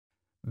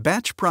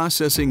Batch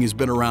processing has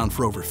been around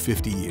for over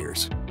 50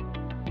 years.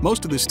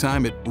 Most of this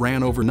time it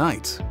ran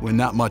overnight, when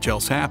not much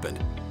else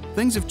happened.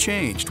 Things have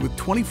changed with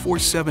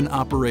 24/7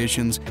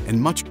 operations and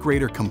much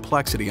greater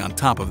complexity on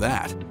top of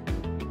that.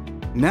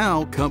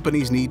 Now,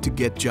 companies need to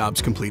get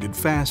jobs completed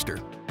faster,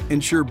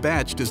 ensure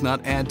batch does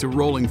not add to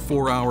rolling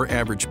 4-hour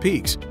average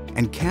peaks,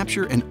 and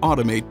capture and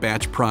automate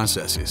batch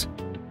processes.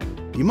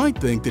 You might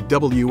think that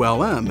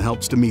WLM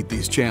helps to meet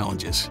these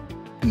challenges.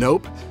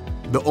 Nope.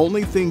 The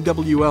only thing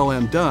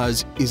WLM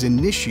does is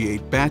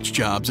initiate batch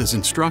jobs as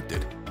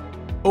instructed.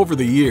 Over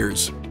the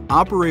years,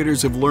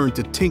 operators have learned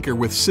to tinker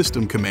with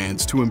system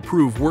commands to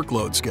improve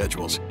workload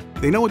schedules.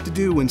 They know what to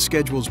do when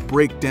schedules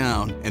break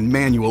down and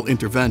manual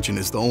intervention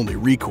is the only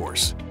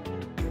recourse.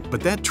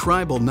 But that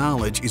tribal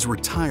knowledge is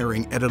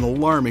retiring at an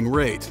alarming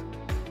rate.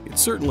 It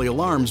certainly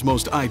alarms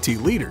most IT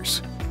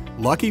leaders.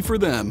 Lucky for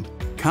them,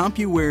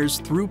 Compuware's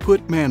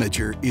ThruPut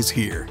Manager is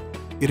here.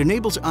 It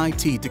enables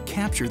IT to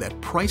capture that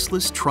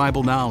priceless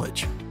tribal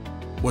knowledge.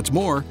 What's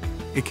more,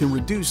 it can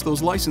reduce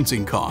those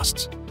licensing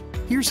costs.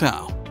 Here's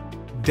how.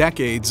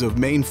 Decades of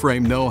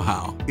mainframe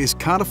know-how is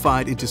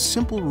codified into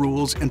simple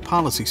rules and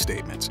policy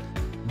statements.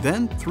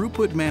 Then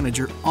ThruPut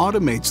Manager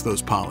automates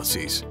those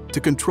policies to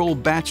control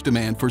batch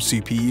demand for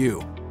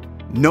CPU.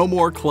 No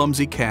more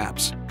clumsy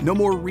caps, no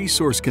more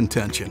resource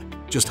contention,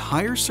 just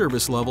higher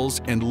service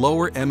levels and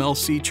lower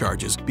MLC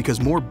charges because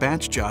more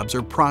batch jobs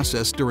are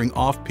processed during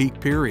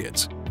off-peak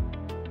periods.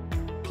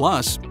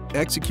 Plus,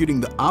 executing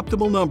the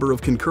optimal number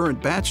of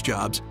concurrent batch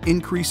jobs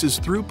increases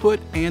throughput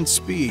and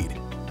speed.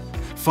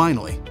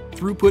 Finally,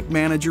 ThruPut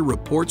Manager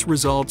reports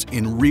results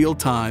in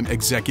real-time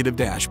executive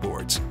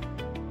dashboards.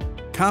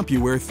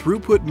 Compuware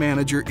ThruPut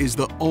Manager is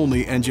the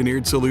only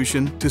engineered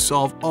solution to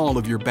solve all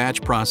of your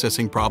batch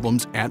processing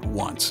problems at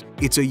once.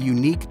 It's a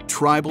unique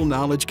tribal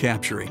knowledge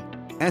capturing,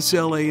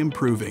 SLA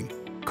improving,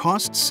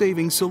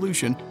 cost-saving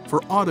solution for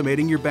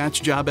automating your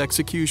batch job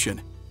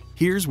execution.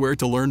 Here's where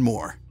to learn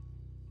more.